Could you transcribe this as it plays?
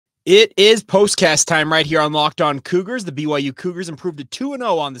It is postcast time right here on Locked On Cougars. The BYU Cougars improved to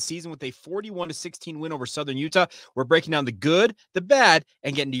 2-0 on the season with a 41-16 win over Southern Utah. We're breaking down the good, the bad,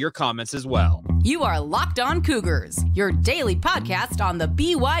 and getting to your comments as well. You are Locked On Cougars, your daily podcast on the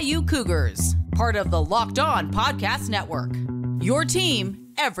BYU Cougars, part of the Locked On Podcast Network. Your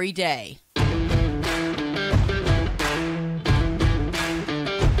team every day.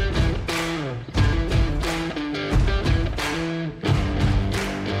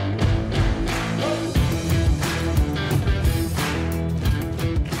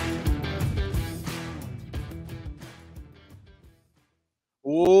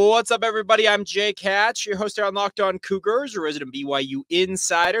 What's up, everybody? I'm Jake Hatch, your host here on Locked On Cougars, your resident BYU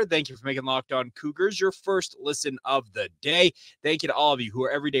insider. Thank you for making Locked On Cougars your first listen of the day. Thank you to all of you who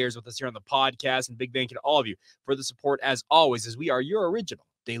are everydayers with us here on the podcast, and big thank you to all of you for the support as always, as we are your original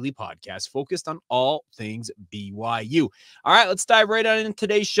daily podcast focused on all things BYU. All right, let's dive right on into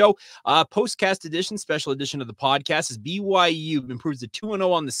today's show. Postcast edition, special edition of the podcast is BYU improves to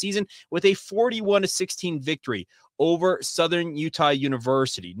 2-0 on the season with a 41-16 victory over Southern Utah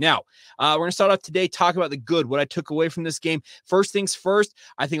University. Now, we're going to start off today talking about the good, what I took away from this game. First things first,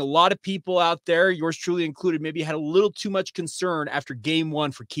 I think a lot of people out there, yours truly included, maybe had a little too much concern after game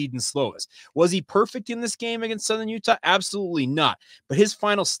one for Kedon Slovis. Was he perfect in this game against Southern Utah? Absolutely not. But his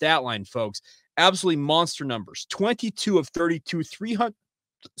final stat line, folks, absolutely monster numbers. 22 of 32,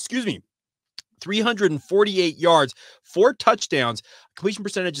 348 yards, 4 touchdowns, completion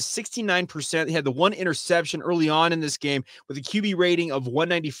percentage is 69%. He had the one interception early on in this game with a QB rating of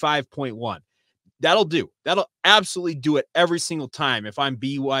 195.1. That'll do. That'll absolutely do it every single time if I'm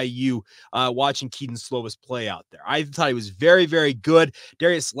BYU watching Kedon Slovis play out there. I thought he was very, very good.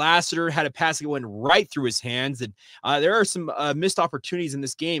 Darius Lassiter had a pass that went right through his hands, and there are some missed opportunities in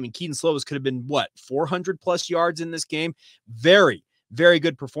this game, and Kedon Slovis could have been, 400-plus yards in this game? Very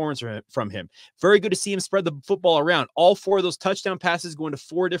good performance from him. Very good to see him spread the football around. All 4 of those touchdown passes going to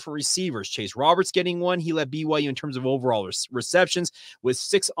 4 different receivers. Chase Roberts getting 1. He led BYU in terms of overall receptions with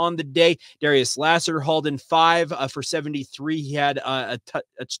 6 on the day. Darius Lassiter hauled in 5 for 73. He had a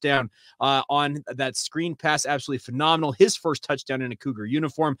touchdown on that screen pass. Absolutely phenomenal. His first touchdown in a Cougar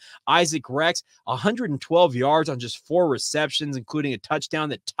uniform. Isaac Rex, 112 yards on just 4 receptions, including a touchdown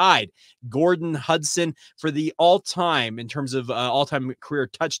that tied Gordon Hudson for the all-time in terms of all-time career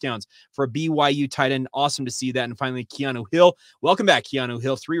touchdowns for a BYU tight end. Awesome to see that. And finally, Keanu Hill. Welcome back, Keanu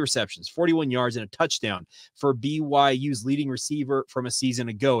Hill. 3 receptions, 41 yards, and a touchdown for BYU's leading receiver from a season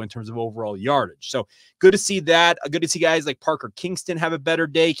ago in terms of overall yardage. So good to see that. Good to see guys like Parker Kingston have a better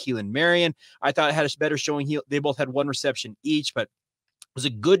day. Keelan Marion, I thought, had a better showing. They both had 1 reception each, but it was a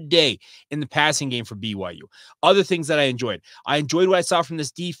good day in the passing game for BYU. Other things that I enjoyed what I saw from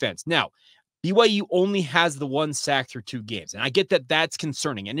this defense. Now, BYU only has the 1 sack through 2 games, and I get that that's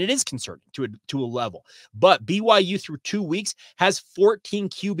concerning, and it is concerning to a level. But BYU through 2 weeks has 14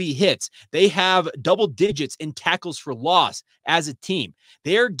 QB hits. They have double digits in tackles for loss as a team.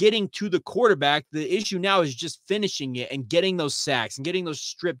 They're getting to the quarterback. The issue now is just finishing it and getting those sacks and getting those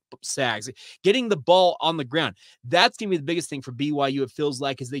strip sacks, getting the ball on the ground. That's going to be the biggest thing for BYU, it feels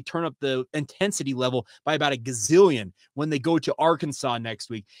like, as they turn up the intensity level by about a gazillion when they go to Arkansas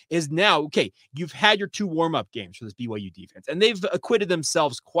next week, is now, okay, you've had your 2 warm-up games for this BYU defense, and they've acquitted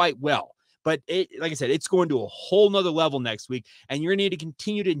themselves quite well. But like I said, it's going to a whole nother level next week, and you're going to need to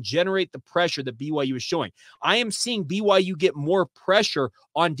continue to generate the pressure that BYU is showing. I am seeing BYU get more pressure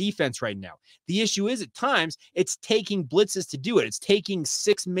on defense right now. The issue is, at times, it's taking blitzes to do it. It's taking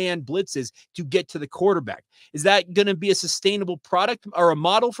 6-man blitzes to get to the quarterback. Is that going to be a sustainable product or a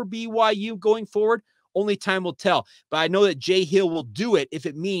model for BYU going forward? Only time will tell, but I know that Jay Hill will do it if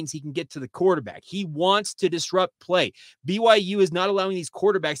it means he can get to the quarterback. He wants to disrupt play. BYU is not allowing these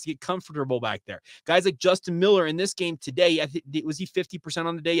quarterbacks to get comfortable back there. Guys like Justin Miller in this game today, was he 50%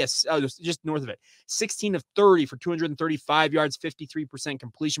 on the day? Yes, just north of it. 16 of 30 for 235 yards, 53%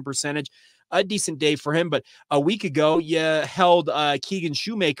 completion percentage. A decent day for him, but a week ago, you held Keegan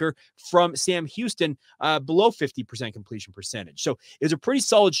Shoemaker from Sam Houston below 50% completion percentage. So it was a pretty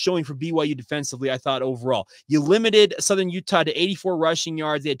solid showing for BYU defensively, I thought, overall. You limited Southern Utah to 84 rushing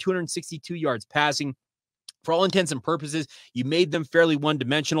yards. They had 262 yards passing. For all intents and purposes, you made them fairly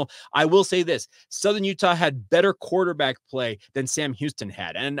one-dimensional. I will say this. Southern Utah had better quarterback play than Sam Houston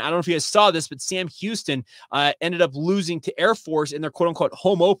had. And I don't know if you guys saw this, but Sam Houston ended up losing to Air Force in their quote-unquote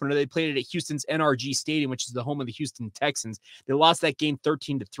home opener. They played it at Houston's NRG Stadium, which is the home of the Houston Texans. They lost that game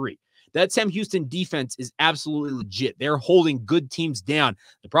 13-3. That Sam Houston defense is absolutely legit. They're holding good teams down.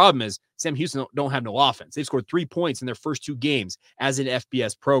 The problem is Sam Houston don't have no offense. They've scored 3 points in their first 2 games as an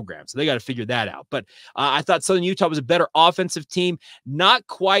FBS program. So they got to figure that out. But I thought Southern Utah was a better offensive team, not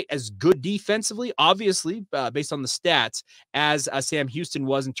quite as good defensively, obviously, based on the stats, as Sam Houston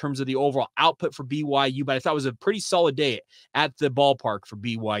was in terms of the overall output for BYU. But I thought it was a pretty solid day at the ballpark for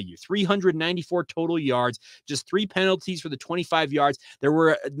BYU. 394 total yards, just 3 penalties for the 25 yards. There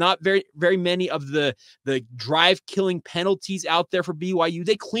were not very many of the drive-killing penalties out there for BYU.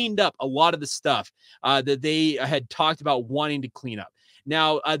 They cleaned up a lot of the stuff that they had talked about wanting to clean up.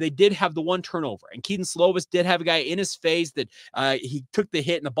 Now, they did have the one turnover, and Keaton Slovis did have a guy in his face that he took the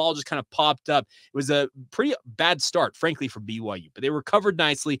hit, and the ball just kind of popped up. It was a pretty bad start, frankly, for BYU, but they recovered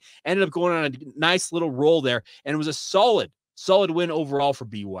nicely, ended up going on a nice little roll there, and it was a solid win overall for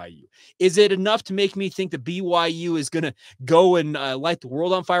BYU. Is it enough to make me think that BYU is going to go and light the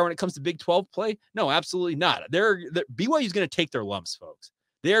world on fire when it comes to Big 12 play? No, absolutely not. BYU is going to take their lumps, folks.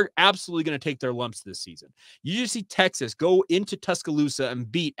 They're absolutely going to take their lumps this season. You just see Texas go into Tuscaloosa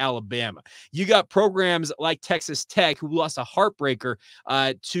and beat Alabama. You got programs like Texas Tech, who lost a heartbreaker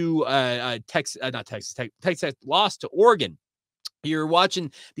to Texas Tech lost to Oregon. You're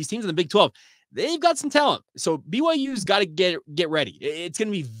watching these teams in the Big 12. They've got some talent. So BYU's got to get ready. It's going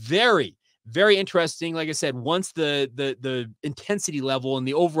to be very, very interesting. Like I said, once the intensity level and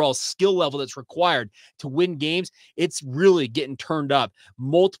the overall skill level that's required to win games, it's really getting turned up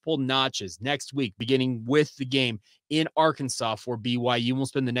multiple notches next week, beginning with the game in Arkansas for BYU. We'll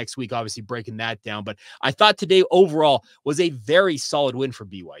spend the next week obviously breaking that down. But I thought today overall was a very solid win for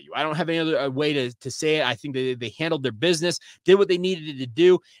BYU. I don't have any other way to say it. I think they handled their business, did what they needed to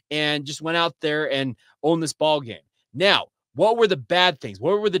do, and just went out there and owned this ball game. Now, what were the bad things?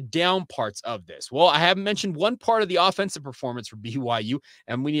 What were the down parts of this? Well, I haven't mentioned one part of the offensive performance for BYU,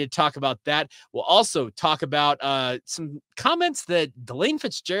 and we need to talk about that. We'll also talk about some comments that Delane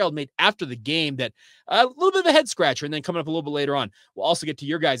Fitzgerald made after the game that a little bit of a head scratcher, and then coming up a little bit later on, we'll also get to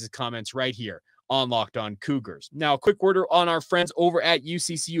your guys' comments right here on Locked On Cougars. Now, a quick word on our friends over at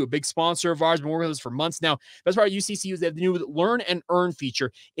UCCU, a big sponsor of ours, been working with us for months now. Best part of UCCU is they have the new Learn and Earn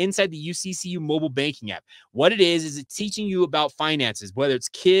feature inside the UCCU mobile banking app. What it is it's teaching you about finances, whether it's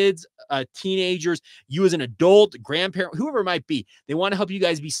kids, teenagers, you as an adult, grandparent, whoever it might be. They want to help you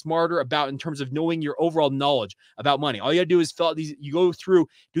guys be smarter about in terms of knowing your overall knowledge about money. All you got to do is fill out these, you go through,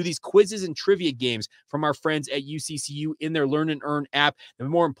 do these quizzes and trivia games from our friends at UCCU in their Learn and Earn app. The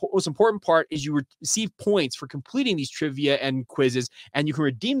most important part is you receive points for completing these trivia and quizzes, and you can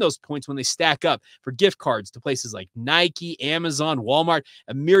redeem those points when they stack up for gift cards to places like Nike, Amazon, Walmart,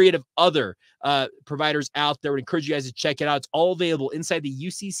 a myriad of other providers out there. I would encourage you guys to check it out. It's all available inside the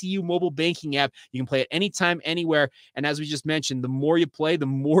UCCU mobile banking app. You can play it anytime, anywhere. And as we just mentioned, the more you play, the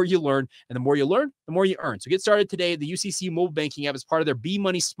more you learn, and the more you learn, the more you earn. So get started today. The UCCU mobile banking app is part of their Be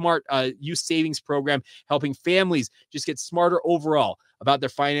Money Smart youth savings program, helping families just get smarter overall about their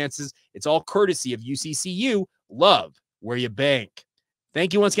finances. It's all courtesy of UCCU. Love where you bank.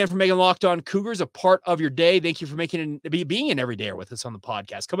 Thank you once again for making Locked On Cougars a part of your day. Thank you for being an everydayer with us on the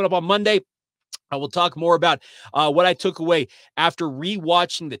podcast. Coming up on Monday, I will talk more about what I took away after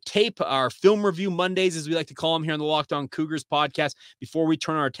rewatching the tape, our film review Mondays, as we like to call them here on the Locked On Cougars podcast. Before we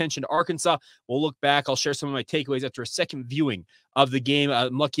turn our attention to Arkansas, we'll look back. I'll share some of my takeaways after a second viewing of the game.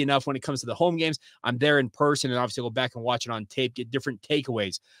 I'm lucky enough when it comes to the home games, I'm there in person, and obviously go back and watch it on tape, get different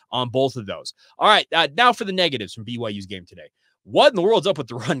takeaways on both of those. All right, now for the negatives from BYU's game today. What in the world's up with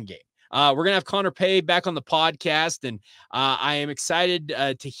the run game? We're going to have Connor Pay back on the podcast, and I am excited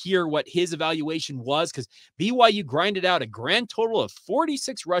to hear what his evaluation was, because BYU grinded out a grand total of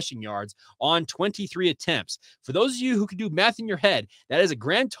 46 rushing yards on 23 attempts. For those of you who can do math in your head, that is a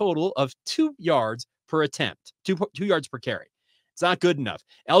grand total of 2 yards per attempt, 2 yards per carry. It's not good enough.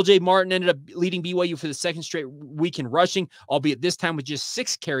 LJ Martin ended up leading BYU for the second straight week in rushing, albeit this time with just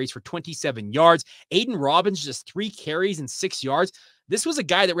 6 carries for 27 yards. Aiden Robbins, just 3 carries and 6 yards. This was a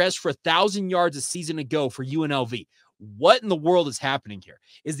guy that rushed for 1,000 yards a season ago for UNLV. What in the world is happening here?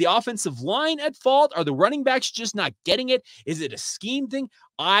 Is the offensive line at fault? Are the running backs just not getting it? Is it a scheme thing?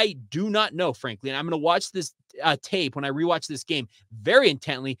 I do not know, frankly. And I'm going to watch this tape when I rewatch this game very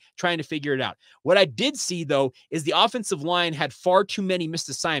intently, trying to figure it out. What I did see, though, is the offensive line had far too many missed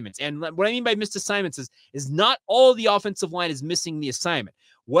assignments. And what I mean by missed assignments is not all the offensive line is missing the assignment.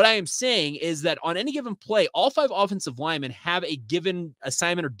 What I am saying is that on any given play, all 5 offensive linemen have a given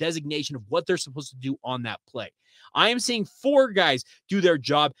assignment or designation of what they're supposed to do on that play. I am seeing 4 guys do their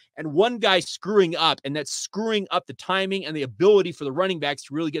job and 1 guy screwing up, and that's screwing up the timing and the ability for the running backs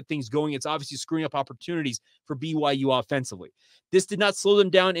to really get things going. It's obviously screwing up opportunities for BYU offensively. This did not slow them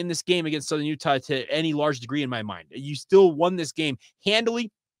down in this game against Southern Utah to any large degree in my mind. You still won this game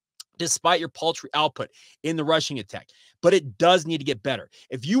handily. despite your paltry output in the rushing attack. But it does need to get better.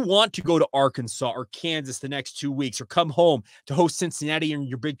 If you want to go to Arkansas or Kansas the next 2 weeks, or come home to host Cincinnati in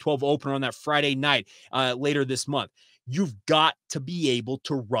your Big 12 opener on that Friday night later this month, you've got to be able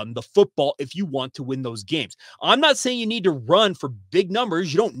to run the football if you want to win those games. I'm not saying you need to run for big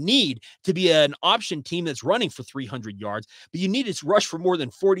numbers. You don't need to be an option team that's running for 300 yards, but you need to rush for more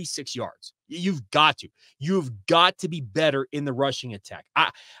than 46 yards. You've got to. You've got to be better in the rushing attack.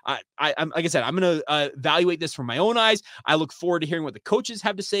 I'm like I said, I'm going to evaluate this from my own eyes. I look forward to hearing what the coaches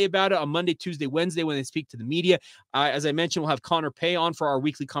have to say about it on Monday, Tuesday, Wednesday when they speak to the media. As I mentioned, we'll have Connor Pay on for our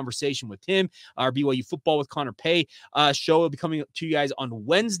weekly conversation with him. Our BYU Football with Connor Pay show will be coming to you guys on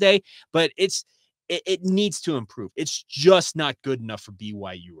Wednesday, but it needs to improve. It's just not good enough for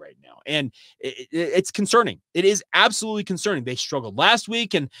BYU right now. And it's concerning. It is absolutely concerning. They struggled last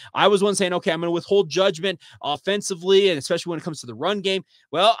week, and I was one saying, okay, I'm going to withhold judgment offensively, and especially when it comes to the run game.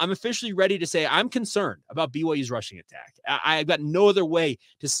 Well, I'm officially ready to say I'm concerned about BYU's rushing attack. I've got no other way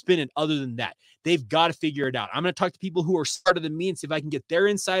to spin it other than that. They've got to figure it out. I'm going to talk to people who are smarter than me and see if I can get their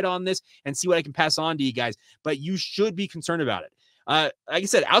insight on this and see what I can pass on to you guys. But you should be concerned about it. Like I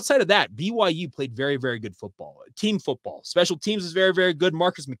said, outside of that, BYU played very, very good football. Team football. Special teams is very, very good.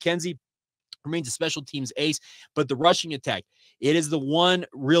 Marcus McKenzie remains a special teams ace, but the rushing attack, it is the one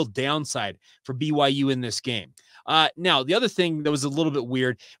real downside for BYU in this game. Now, the other thing that was a little bit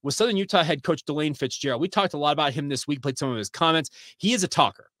weird was Southern Utah head coach Delane Fitzgerald. We talked a lot about him this week, played some of his comments. He is a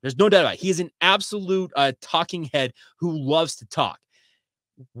talker. There's no doubt about it. He is an absolute talking head who loves to talk.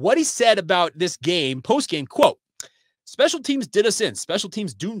 What he said about this game, post-game, quote, "Special teams did us in. Special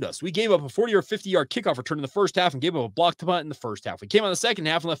teams doomed us. We gave up a 40 or 50-yard kickoff return in the first half and gave up a blocked punt in the first half. We came out in the second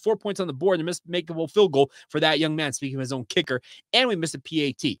half and left 4 points on the board and missed a makeable field goal for that young man," speaking of his own kicker, "and we missed a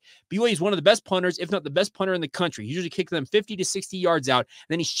PAT. BYU is one of the best punters, if not the best punter in the country. He usually kicks them 50 to 60 yards out, and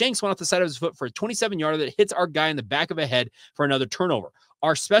then he shanks one off the side of his foot for a 27-yarder that hits our guy in the back of the head for another turnover.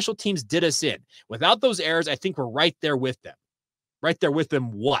 Our special teams did us in. Without those errors, I think we're right there with them." Right there with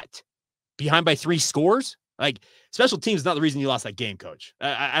them what? Behind by 3 scores? Like, special teams is not the reason you lost that game, Coach.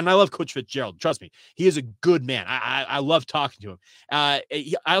 And I love Coach Fitzgerald. Trust me, he is a good man. I love talking to him. I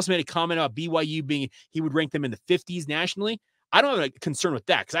also made a comment about BYU being, he would rank them in the 50s nationally. I don't have a concern with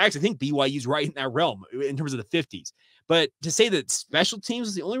that because I actually think BYU's right in that realm in terms of the 50s. But to say that special teams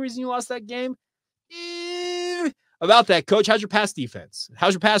is the only reason you lost that game, about that, Coach, how's your pass defense?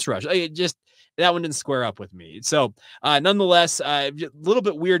 How's your pass rush? That one didn't square up with me. So nonetheless, a little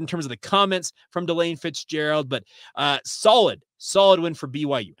bit weird in terms of the comments from Delane Fitzgerald, but solid win for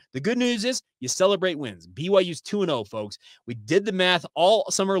BYU. The good news is you celebrate wins. BYU's 2-0, folks. We did the math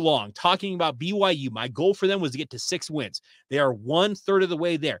all summer long talking about BYU. My goal for them was to get to 6 wins. They are 1/3 of the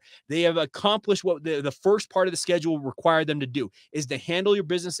way there. They have accomplished what the first part of the schedule required them to do, is to handle your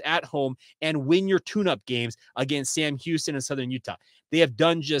business at home and win your tune-up games against Sam Houston and Southern Utah. They have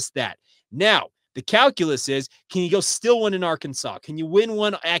done just that. Now, the calculus is, can you go still win in Arkansas? Can you win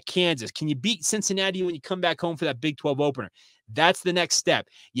one at Kansas? Can you beat Cincinnati when you come back home for that Big 12 opener? That's the next step.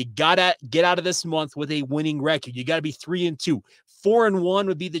 You got to get out of this month with a winning record. You got to be 3-2. 4-1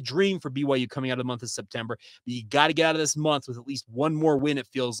 would be the dream for BYU coming out of the month of September. But you got to get out of this month with at least one more win, it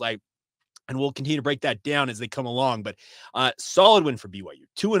feels like. And we'll continue to break that down as they come along. But solid win for BYU,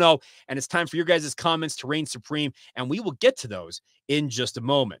 2-0. And it's time for your guys' comments to reign supreme. And we will get to those in just a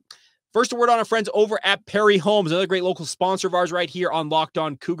moment. First, a word on our friends over at Perry Homes, another great local sponsor of ours right here on Locked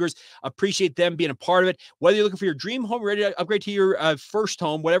On Cougars. Appreciate them being a part of it. Whether you're looking for your dream home, ready to upgrade to your first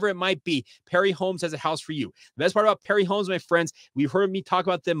home, whatever it might be, Perry Homes has a house for you. The best part about Perry Homes, my friends, we've heard me talk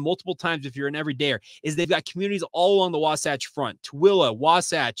about them multiple times if you're an everydayer, is they've got communities all along the Wasatch Front, Tooele,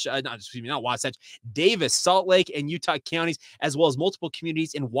 Davis, Salt Lake, and Utah counties, as well as multiple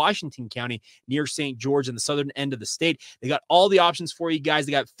communities in Washington County near St. George in the southern end of the state. They got all the options for you guys.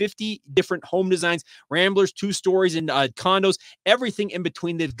 They got 50 different home designs, ramblers, 2 stories, and condos, everything in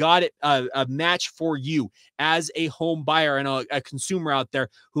between. They've got it a match for you as a home buyer and a consumer out there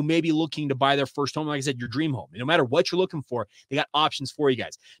who may be looking to buy their first home. Like I said, your dream home. No matter what you're looking for, they got options for you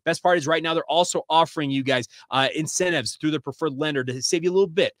guys. Best part is right now they're also offering you guys incentives through their preferred lender to save you a little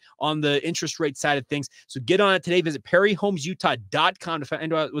bit on the interest rate side of things. So get on it today. Visit perryhomesutah.com to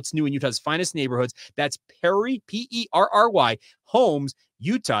find out what's new in Utah's finest neighborhoods. That's Perry, Perry,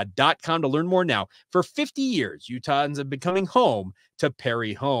 homesutah.com to learn more now. For 50 years, Utahns have been coming home to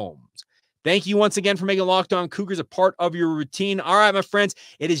Perry Homes. Thank you once again for making Locked On Cougars a part of your routine. All right, my friends,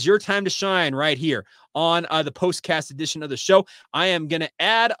 it is your time to shine right here on the postcast edition of the show. I am going to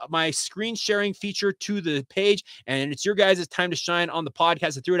add my screen sharing feature to the page, and it's your guys' time to shine on the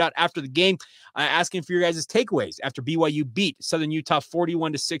podcast. I threw it out after the game, asking for your guys' takeaways after BYU beat Southern Utah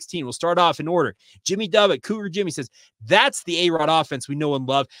 41-16. We'll start off in order. Jimmy Dub at Cougar Jimmy says, that's the A-Rod offense we know and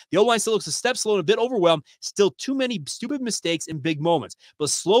love. The O-line still looks a step slow and a bit overwhelmed. Still too many stupid mistakes in big moments. But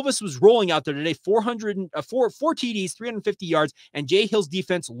Slovis was rolling out there today, 4 TDs, 350 yards, and Jay Hill's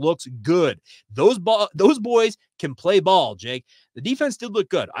defense looks good. Those boys can play ball, Jake. The defense did look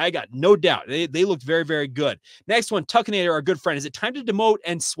good. I got no doubt. They looked very, very good. Next one, Tuckinator, our good friend. Is it time to demote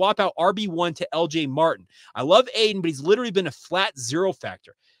and swap out RB1 to LJ Martin? I love Aiden, but he's literally been a flat zero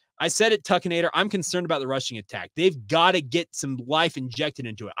factor. I said it, Tuckinator. I'm concerned about the rushing attack. They've got to get some life injected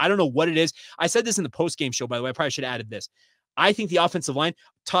into it. I don't know what it is. I said this in the post-game show, by the way. I probably should have added this. I think the offensive line,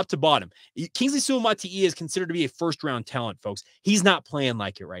 top to bottom, Kingsley Suamata'i is considered to be a first-round talent, folks. He's not playing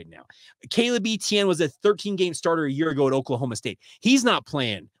like it right now. Caleb Etienne was a 13-game starter a year ago at Oklahoma State. He's not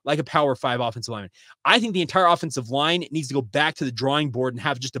playing like a Power 5 offensive lineman. I think the entire offensive line needs to go back to the drawing board and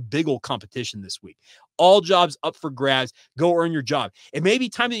have just a big old competition this week. All jobs up for grabs. Go earn your job. It may be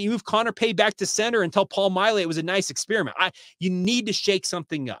time that you move Connor Pay back to center and tell Paul Miley it was a nice experiment. You need to shake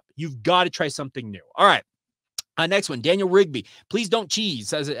something up. You've got to try something new. All right. Next one, Daniel Rigby. Please don't cheese.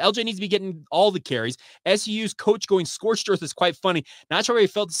 Says LJ needs to be getting all the carries. SUU's coach going scorched earth is quite funny. Not sure how he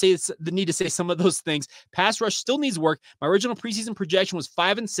felt to say the need to say some of those things. Pass rush still needs work. My original preseason projection was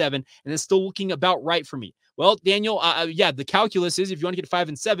 5-7, and it's still looking about right for me. Well, Daniel, yeah, the calculus is if you want to get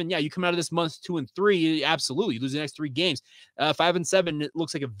 5-7, yeah, you come out of this month 2-3, absolutely. You lose the next 3 games. 5-7, it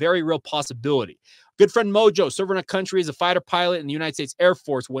looks like a very real possibility. Good friend Mojo, serving a country as a fighter pilot in the United States Air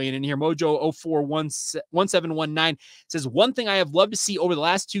Force, weighing in here. Mojo 041719 says, one thing I have loved to see over the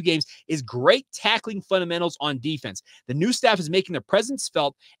last 2 games is great tackling fundamentals on defense. The new staff is making their presence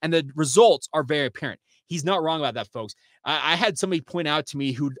felt, and the results are very apparent. He's not wrong about that, folks. I had somebody point out to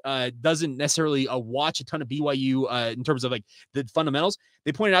me who doesn't necessarily watch a ton of BYU in terms of like the fundamentals.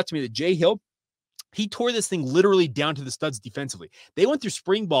 They pointed out to me that Jay Hill, he tore this thing literally down to the studs defensively. They went through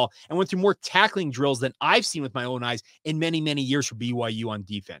spring ball and went through more tackling drills than I've seen with my own eyes in many, many years for BYU on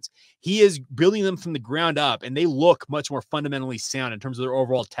defense. He is building them from the ground up, and they look much more fundamentally sound in terms of their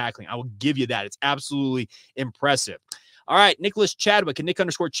overall tackling. I will give you that. It's absolutely impressive. All right, Nicholas Chadwick and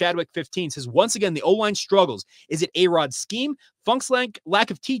Nick_Chadwick15 says, once again, the O-line struggles. Is it A-Rod's scheme, Funk's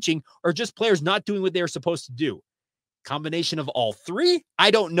lack of teaching, or just players not doing what they are supposed to do? Combination of all 3? I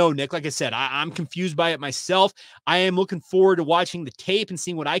don't know, Nick. Like I said, I'm confused by it myself. I am looking forward to watching the tape and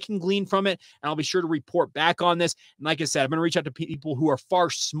seeing what I can glean from it, and I'll be sure to report back on this. And like I said, I'm going to reach out to people who are far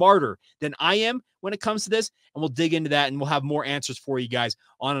smarter than I am when it comes to this, and we'll dig into that, and we'll have more answers for you guys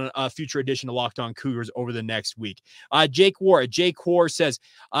on a future edition of Locked On Cougars over the next week. Jake War says,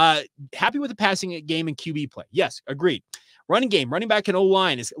 happy with the passing game and QB play. Yes, agreed. Running game, running back and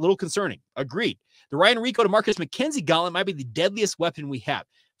O-line is a little concerning. Agreed. The Ryan Rico to Marcus McKenzie gauntlet might be the deadliest weapon we have.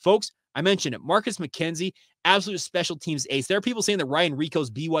 Folks, I mentioned it. Marcus McKenzie, absolute special teams ace. There are people saying that Ryan Rico's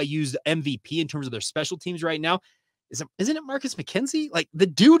BYU's MVP in terms of their special teams right now. Isn't it Marcus McKenzie? Like, the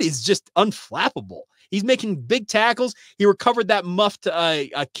dude is just unflappable. He's making big tackles. He recovered that muffed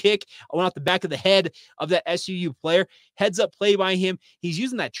kick. Went off the back of the head of that SUU player. Heads up play by him. He's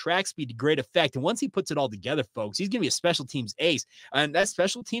using that track speed to great effect. And once he puts it all together, folks, he's going to be a special teams ace. And that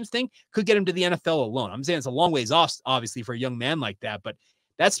special teams thing could get him to the NFL alone. I'm saying it's a long ways off, obviously, for a young man like that. But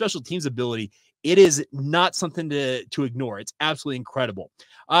that special teams ability, it is not something to ignore. It's absolutely incredible.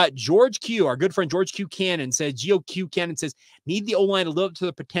 George Q, our good friend George Q. Cannon says, GOQ Cannon says, need the O-line to live up to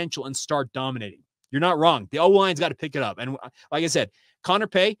the potential and start dominating. You're not wrong. The O-line's got to pick it up. And like I said, Connor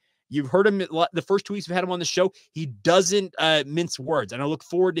Pay, you've heard him the first 2 weeks we've had him on the show. He doesn't mince words. And I look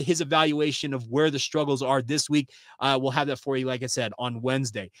forward to his evaluation of where the struggles are this week. We'll have that for you, like I said, on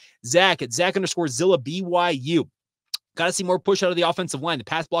Wednesday. Zach at Zach_Zilla BYU. Got to see more push out of the offensive line. The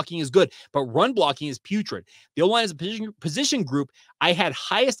pass blocking is good, but run blocking is putrid. The O-line is a position group I had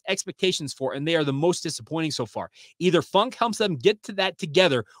highest expectations for, and they are the most disappointing so far. Either Funk helps them get to that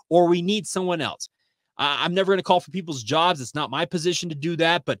together, or we need someone else. I'm never going to call for people's jobs. It's not my position to do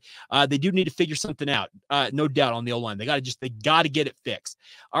that, but they do need to figure something out. No doubt on the O-line. They got to get it fixed.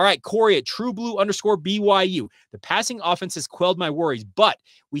 All right, Corey at TrueBlue_BYU. The passing offense has quelled my worries, but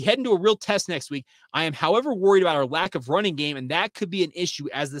we head into a real test next week. I am, however, worried about our lack of running game, and that could be an issue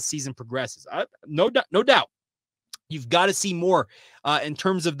as the season progresses. No doubt. You've got to see more in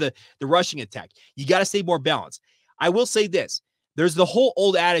terms of the rushing attack. You got to stay more balanced. I will say this. There's the whole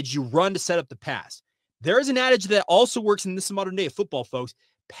old adage, you run to set up the pass. There is an adage that also works in this modern day of football, folks.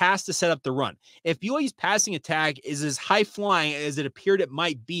 Pass to set up the run. If BYU's passing attack is as high-flying as it appeared it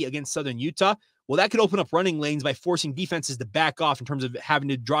might be against Southern Utah, Well, that could open up running lanes by forcing defenses to back off in terms of having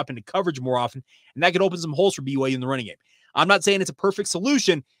to drop into coverage more often, and that could open some holes for BYU in the running game. I'm not saying it's a perfect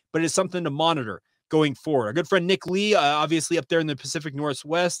solution, but it's something to monitor going forward. Our good friend Nick Lee, obviously up there in the Pacific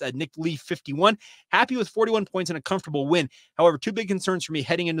Northwest, at Nick Lee 51, happy with 41 points and a comfortable win. However, two big concerns for me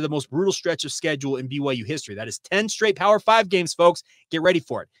heading into the most brutal stretch of schedule in BYU history. That is 10 straight Power 5 games, folks. Get ready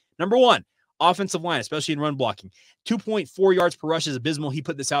for it. Number one, offensive line, especially in run blocking. 2.4 yards per rush is abysmal. He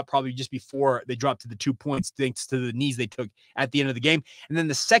put this out probably just before they dropped to the 2 points thanks to the knees they took at the end of the game. And then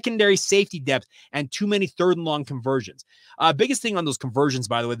the secondary safety depth and too many third and long conversions. Biggest thing on those conversions,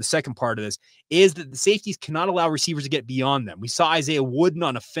 by the way, the second part of this, is that the safeties cannot allow receivers to get beyond them. We saw Isaiah Wooden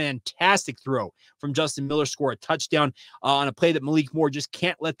on a fantastic throw from Justin Miller score a touchdown on a play that Malik Moore just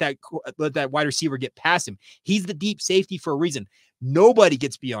can't let that wide receiver get past him. He's the deep safety for a reason. Nobody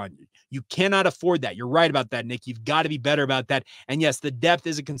gets beyond you. You cannot afford that. You're right about that, Nick. You've got to be better about that. And yes, the depth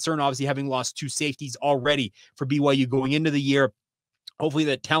is a concern, obviously, having lost two safeties already for BYU going into the year. Hopefully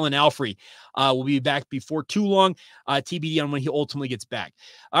that Talon Alfrey will be back before too long. TBD on when he ultimately gets back.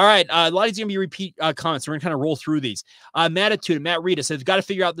 All right. A lot of these are going to be repeat comments. We're going to kind of roll through these. Mattitude, Matt Rita says, got to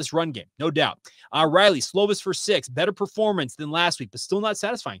figure out this run game. No doubt. Riley, Slovis for 6. Better performance than last week, but still not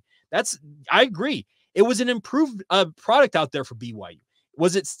satisfying. I agree. It was an improved product out there for BYU.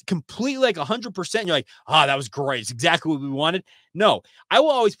 Was it completely like 100%? You're like, that was great. It's exactly what we wanted. No, I will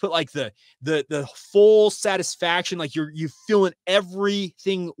always put like the full satisfaction, like you feeling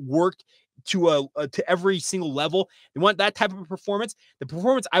everything worked to every single level. You want that type of performance. The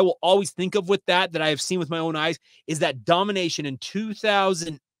performance I will always think of with that I have seen with my own eyes is that domination in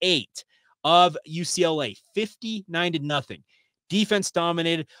 2008 of UCLA, 59-0. Defense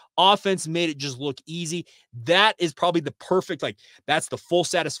dominated. Offense made it just look easy. That is probably the perfect, that's the full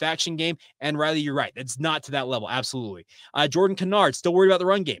satisfaction game. And Riley, you're right. It's not to that level. Absolutely. Jordan Kennard, still worried about the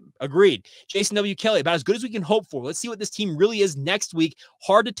run game. Agreed. Jason W. Kelly, about as good as we can hope for. Let's see what this team really is next week.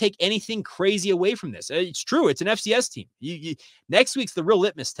 Hard to take anything crazy away from this. It's true. It's an FCS team. Next week's the real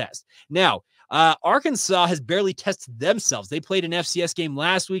litmus test. Now, Arkansas has barely tested themselves. They played an FCS game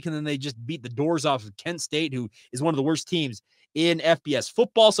last week, and then they just beat the doors off of Kent State, who is one of the worst teams in FBS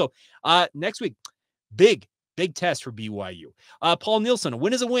football. So next week, big test for BYU. Paul Nielsen, a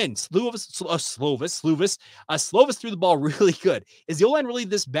win is a win. Slovis threw the ball really good. Is the O-line really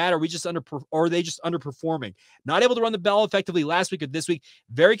this bad? Or are they just underperforming? Not able to run the ball effectively last week or this week.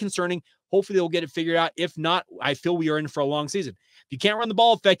 Very concerning. Hopefully they'll get it figured out. If not, I feel we are in for a long season. If you can't run the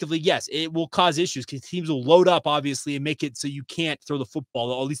ball effectively, yes, it will cause issues because teams will load up, obviously, and make it so you can't throw the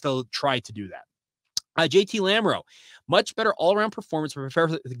football. Or at least they'll try to do that. JT Lamoureux, much better all-around performance for prepare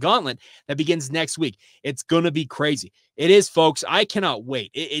for the gauntlet that begins next week. It's going to be crazy. It is, folks. I cannot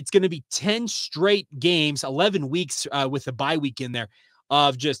wait. It's going to be 10 straight games, 11 weeks with a bye week in there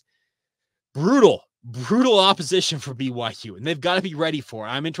of just brutal opposition for BYU, and they've got to be ready for it.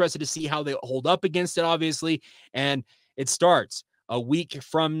 I'm interested to see how they hold up against it, obviously, and it starts a week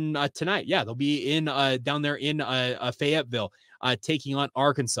from tonight. Yeah, they'll be in down there in Fayetteville taking on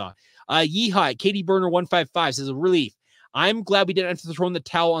Arkansas. Yeehai, Katie Burner 155 says, a relief. I'm glad we didn't have to throw in the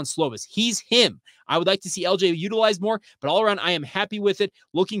towel on Slovis. He's him. I would like to see LJ utilized more, but all around, I am happy with it.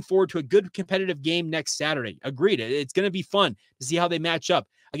 Looking forward to a good competitive game next Saturday. Agreed. It's going to be fun to see how they match up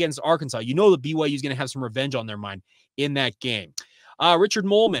against Arkansas. You know the BYU is going to have some revenge on their mind in that game. Richard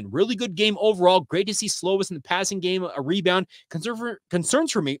Molman, really good game overall. Great to see Slovis in the passing game, a rebound.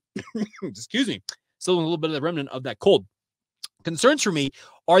 Concerns for me, excuse me, still a little bit of the remnant of that cold. Concerns for me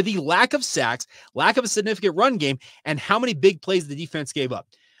are the lack of sacks, lack of a significant run game, and how many big plays the defense gave up.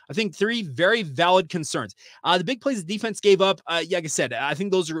 I think 3 very valid concerns. The big plays the defense gave up, like I said, I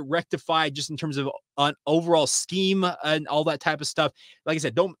think those are rectified just in terms of an overall scheme and all that type of stuff. Like I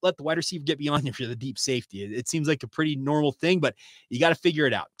said, don't let the wide receiver get beyond you if you're the deep safety. It seems like a pretty normal thing, but you got to figure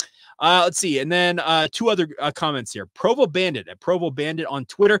it out. Let's see. And then 2 other comments here. Provo Bandit on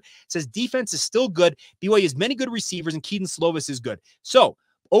Twitter says defense is still good. BYU has many good receivers and Keaton Slovis is good. So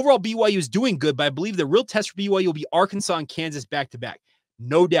overall BYU is doing good, but I believe the real test for BYU will be Arkansas and Kansas back-to-back.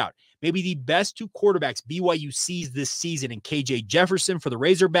 No doubt. Maybe the best 2 quarterbacks BYU sees this season in KJ Jefferson for the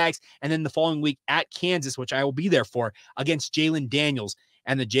Razorbacks, and then the following week at Kansas, which I will be there for, against Jalen Daniels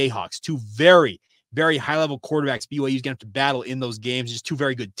and the Jayhawks. 2 very high-level quarterbacks BYU is going to have to battle in those games. Just 2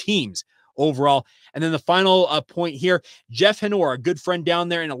 very good teams overall. And then the final point here, Jeff Henor, a good friend down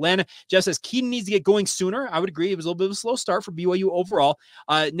there in Atlanta. Jeff says Keaton needs to get going sooner. I would agree. It was a little bit of a slow start for BYU overall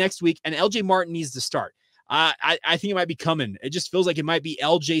next week, and LJ Martin needs to start. I think it might be coming. It just feels like it might be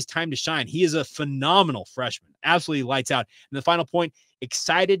LJ's time to shine. He is a phenomenal freshman. Absolutely lights out. And the final point,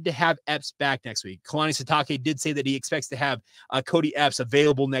 excited to have Epps back next week. Kalani Sitake did say that he expects to have Cody Epps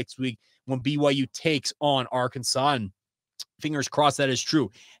available next week when BYU takes on Arkansas. And fingers crossed that is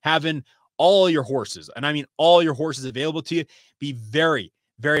true. Having all your horses, and I mean all your horses available to you, be very,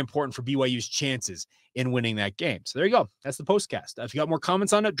 very important for BYU's chances in winning that game. So there you go. That's the postcast. If you got more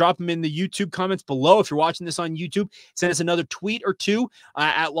comments on it, drop them in the YouTube comments below. If you're watching this on YouTube, send us another tweet or two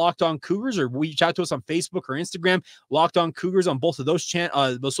at Locked On Cougars, or reach out to us on Facebook or Instagram, Locked On Cougars on both of those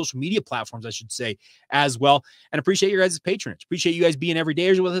social media platforms, I should say, as well. And appreciate your guys' patronage. Appreciate you guys being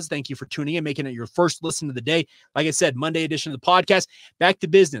everydayers with us. Thank you for tuning in, making it your first listen of the day. Like I said, Monday edition of the podcast. Back to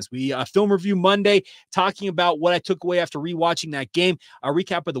business. We film review Monday, talking about what I took away after rewatching that game. A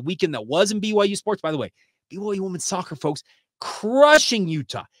recap of the weekend that was in BYU sports. By the way, BYU women's soccer, folks, crushing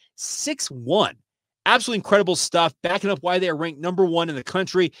Utah 6-1. Absolutely incredible stuff, backing up why they are ranked number 1 in the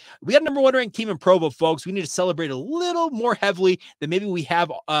country. We got a number 1 ranked team in Provo, folks. We need to celebrate a little more heavily than maybe we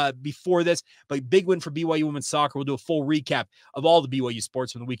have before this, but big win for BYU women's soccer. We'll do a full recap of all the BYU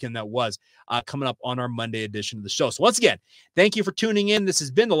sports from the weekend that was coming up on our Monday edition of the show. So once again, thank you for tuning in. This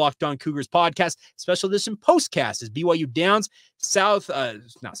has been the Locked On Cougars podcast, special edition postcast as BYU downs Southern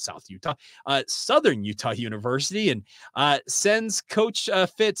Utah University, and sends Coach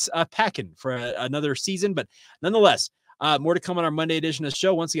Fitz packing for another season. But nonetheless, more to come on our Monday edition of the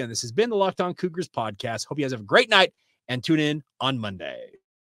show. Once again, this has been the Locked On Cougars podcast. Hope you guys have a great night and tune in on Monday.